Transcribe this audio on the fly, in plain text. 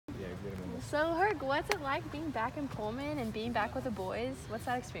So, Herc, what's it like being back in Pullman and being back with the boys? What's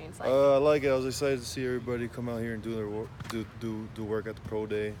that experience like? I like it. I was excited to see everybody come out here and do their work, do work at the pro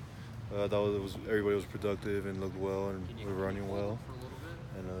day. I thought everybody was productive and looked well and were running well.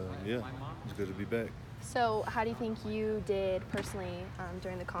 And yeah, it's good to be back. So, how do you think you did personally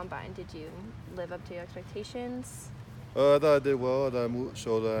during the combine? Did you live up to your expectations? I thought I did well. I thought I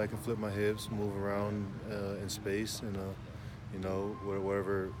showed that I can flip my hips, move around in space, and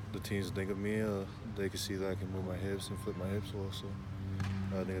whatever the teams think of me, they can see that I can move my hips and flip my hips well. So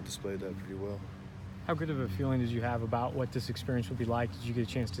I think I displayed that pretty well. How good of a feeling did you have about what this experience would be like? Did you get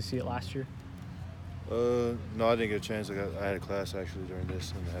a chance to see it last year? No, I didn't get a chance. I had a class actually during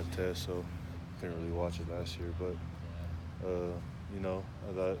this and I had tests, so I couldn't really watch it last year. But I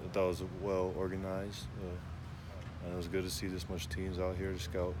thought it was well organized. And it was good to see this much teams out here to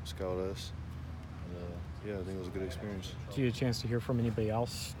scout us. And, yeah, I think it was a good experience. Did you get a chance to hear from anybody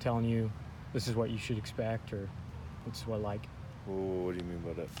else telling you this is what you should expect, or what's what like? Well, what do you mean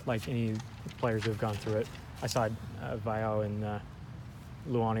by that? Like any players who have gone through it. I saw Vio and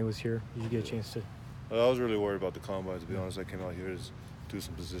Luani was here. Did you get a chance to? I was really worried about the combine, to be honest. I came out here to do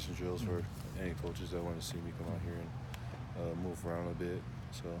some position drills for any coaches that want to see me come out here and move around a bit.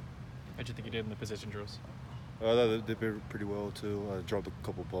 So. How'd you think you did in the position drills? I thought they did pretty well too. I dropped a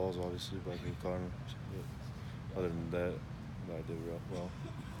couple balls, obviously, but I can caught them. Other than that, I did well.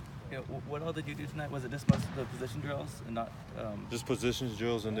 Yeah, what all did you do tonight? Was it just most of the position drills and not? Just positions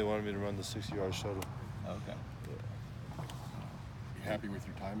drills, and they wanted me to run the 60-yard shuttle. Oh, okay. Yeah. You happy with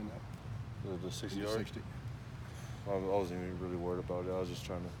your time in that? The 60 yard? 60. I wasn't even really worried about it. I was just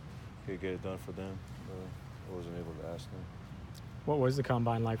trying to get it done for them. I wasn't able to ask them. What was the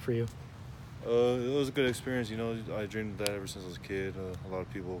combine like for you? It was a good experience. I dreamed of that ever since I was a kid. A lot of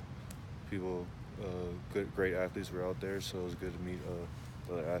people, great athletes were out there, so it was good to meet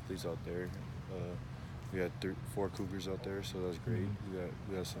other athletes out there. We had 4 Cougars out there, so that was great.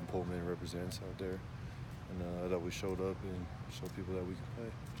 We got some Pullman representatives out there, and I thought we showed up and showed people that we can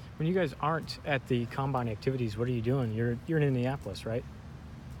play. When you guys aren't at the combine activities, what are you doing? You're in Indianapolis, right?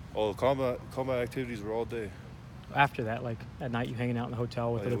 Oh, combat activities were all day. After that, like at night, you hanging out in the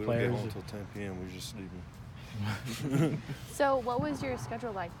hotel with other players? We don't get home until 10 p.m. We were just sleeping. So, what was your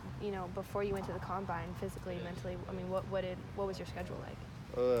schedule like? Before you went to the combine, physically, mentally. I mean, what was your schedule like?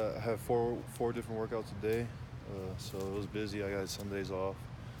 I had four different workouts a day, so it was busy. I got Sundays off.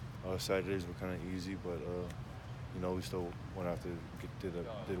 Saturdays were kind of easy, but we still went out to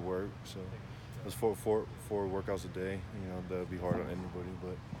did work. So it was four workouts a day. That would be hard on anybody,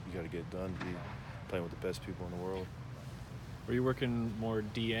 but you got to get it done. Be playing with the best people in the world. Were you working more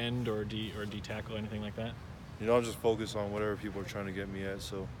D end or D tackle, anything like that? I'm just focused on whatever people are trying to get me at.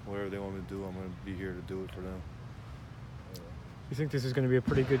 So whatever they want me to do, I'm going to be here to do it for them. You think this is going to be a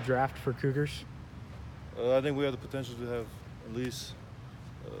pretty good draft for Cougars? I think we have the potential to have at least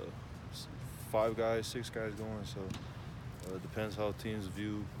 5 guys, 6 guys going. So it depends how teams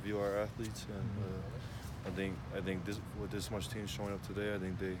view our athletes, and I think with this much teams showing up today, I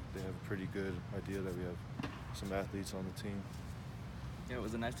think they have a pretty good idea that we have some athletes on the team. It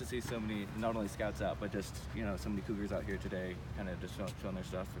was nice to see so many, not only scouts out, but just so many Cougars out here today, kind of just showing their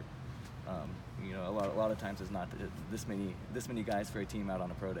stuff. A lot of times it's not this many guys for a team out on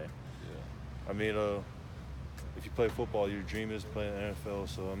a pro day. Yeah, I mean, if you play football, your dream is playing NFL.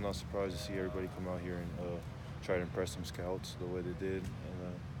 So I'm not surprised to see everybody come out here and try to impress some scouts the way they did.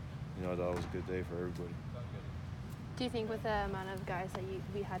 And I thought it was a good day for everybody. Do you think with the amount of guys that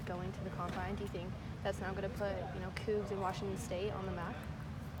we had going to the combine, do you think that's now going to put Cougs in Washington State on the map?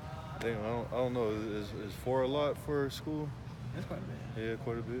 I don't know. Is 4 a lot for a school? That's quite a bit. Yeah,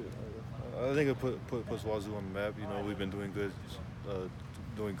 quite a bit. I think it puts Wazoo on the map. We've been doing good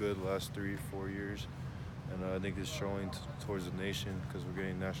the last 3-4 years, and I think it's showing towards the nation because we're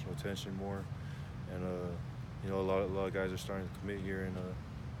getting national attention more, and a lot of guys are starting to commit here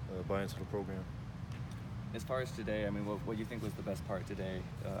and buy into the program. As far as today, I mean, what do you think was the best part today,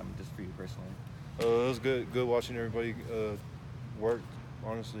 just for you personally? It was good watching everybody work.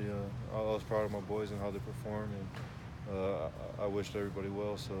 Honestly, I was proud of my boys and how they performed, and I wished everybody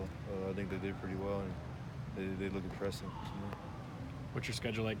well. So I think they did pretty well, and they look impressive to me. What's your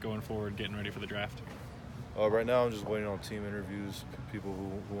schedule like going forward, getting ready for the draft? Right now, I'm just waiting on team interviews, people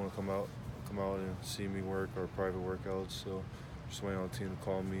who want to come out and see me work, or private workouts. So just waiting on the team to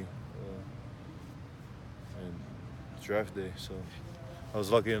call me. And draft day. So I was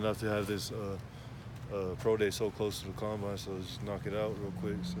lucky enough to have this pro day so close to the combine, so just knock it out real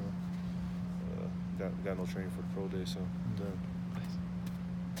quick. So got no training for the pro day, so I'm done.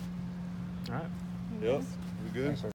 All right. Yep, we good.